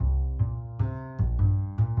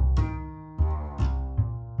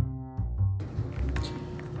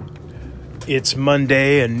It's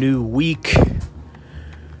Monday, a new week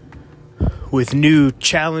with new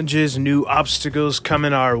challenges, new obstacles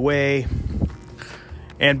coming our way.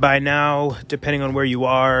 And by now, depending on where you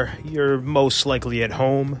are, you're most likely at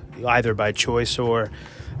home, either by choice or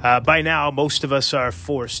by now, most of us are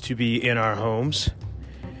forced to be in our homes.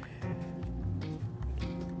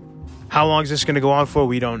 How long is this going to go on for?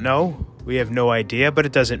 We don't know. We have no idea, but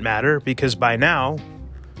it doesn't matter because by now,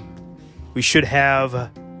 we should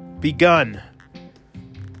have begun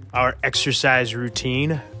our exercise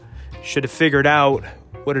routine. Should have figured out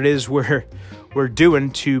what it is we're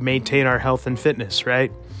doing to maintain our health and fitness,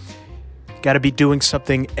 right? Got to be doing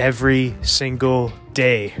something every single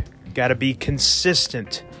day. Got to be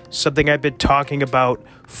consistent. Something I've been talking about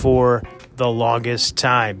for the longest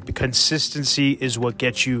time. Consistency is what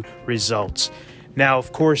gets you results. Now,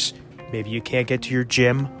 of course, maybe you can't get to your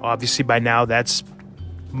gym. Obviously, by now, that's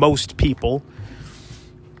most people.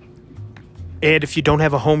 And if you don't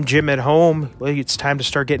have a home gym at home, well, it's time to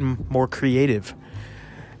start getting more creative.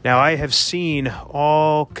 Now, I have seen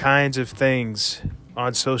all kinds of things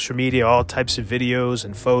on social media, all types of videos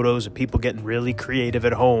and photos of people getting really creative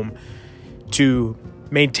at home to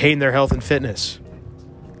maintain their health and fitness.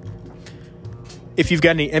 If you've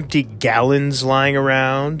got any empty gallons lying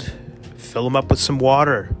around, fill them up with some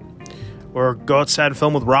water. Or go outside and fill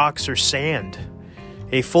them with rocks or sand.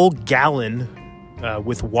 A full gallon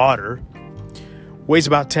with water weighs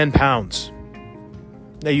about 10 pounds.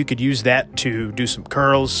 Now you could use that to do some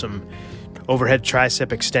curls, some overhead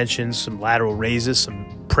tricep extensions, some lateral raises,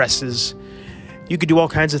 some presses. You could do all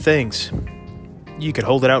kinds of things. You could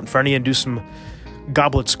hold it out in front of you and do some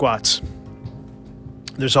goblet squats.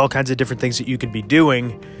 There's all kinds of different things that you could be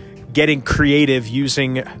doing, getting creative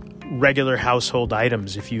using regular household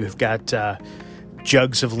items. If you have got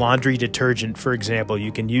jugs of laundry detergent, for example,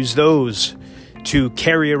 you can use those to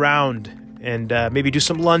carry around and maybe do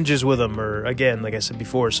some lunges with them. Or again, like I said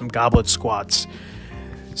before, some goblet squats,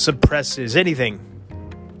 some presses, anything.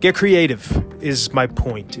 Get creative is my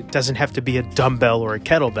point. It doesn't have to be a dumbbell or a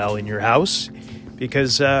kettlebell in your house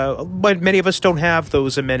because many of us don't have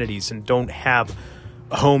those amenities and don't have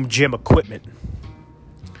home gym equipment.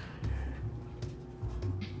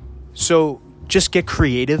 So just get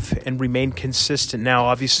creative and remain consistent. Now,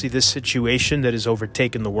 obviously, this situation that has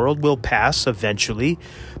overtaken the world will pass eventually,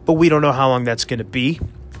 but we don't know how long that's going to be.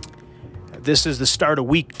 This is the start of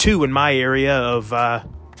week 2 in my area of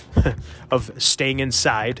of staying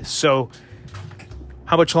inside. So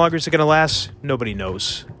how much longer is it going to last? Nobody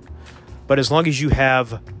knows. But as long as you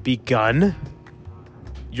have begun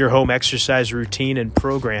your home exercise routine and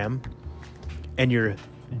program and you're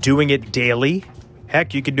doing it daily,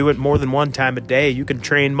 heck, you can do it more than one time a day. You can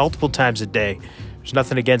train multiple times a day. There's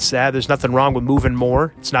nothing against that. There's nothing wrong with moving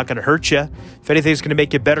more. It's not going to hurt you. If anything, it's going to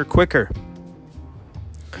make you better quicker.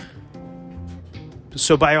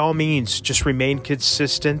 So by all means, just remain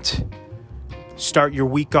consistent. Start your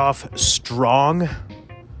week off strong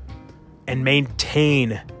and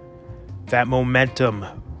maintain that momentum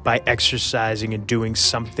by exercising and doing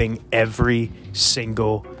something every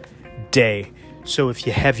single day. So if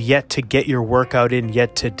you have yet to get your workout in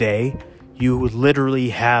yet today, you literally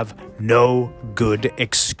have no good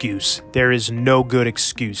excuse. There is no good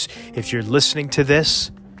excuse. If you're listening to this,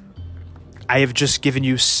 I have just given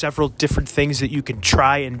you several different things that you can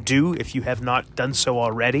try and do if you have not done so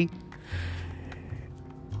already.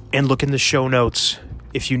 And look in the show notes.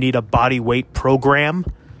 If you need a body weight program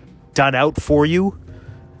done out for you,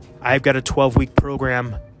 I've got a 12-week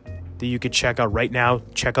program that you can check out right now.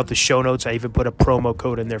 Check out the show notes. I even put a promo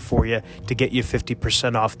code in there for you to get you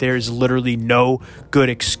 50% off. There is literally no good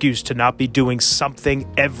excuse to not be doing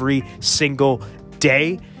something every single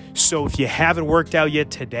day. So if you haven't worked out yet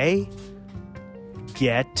today,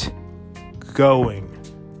 get going.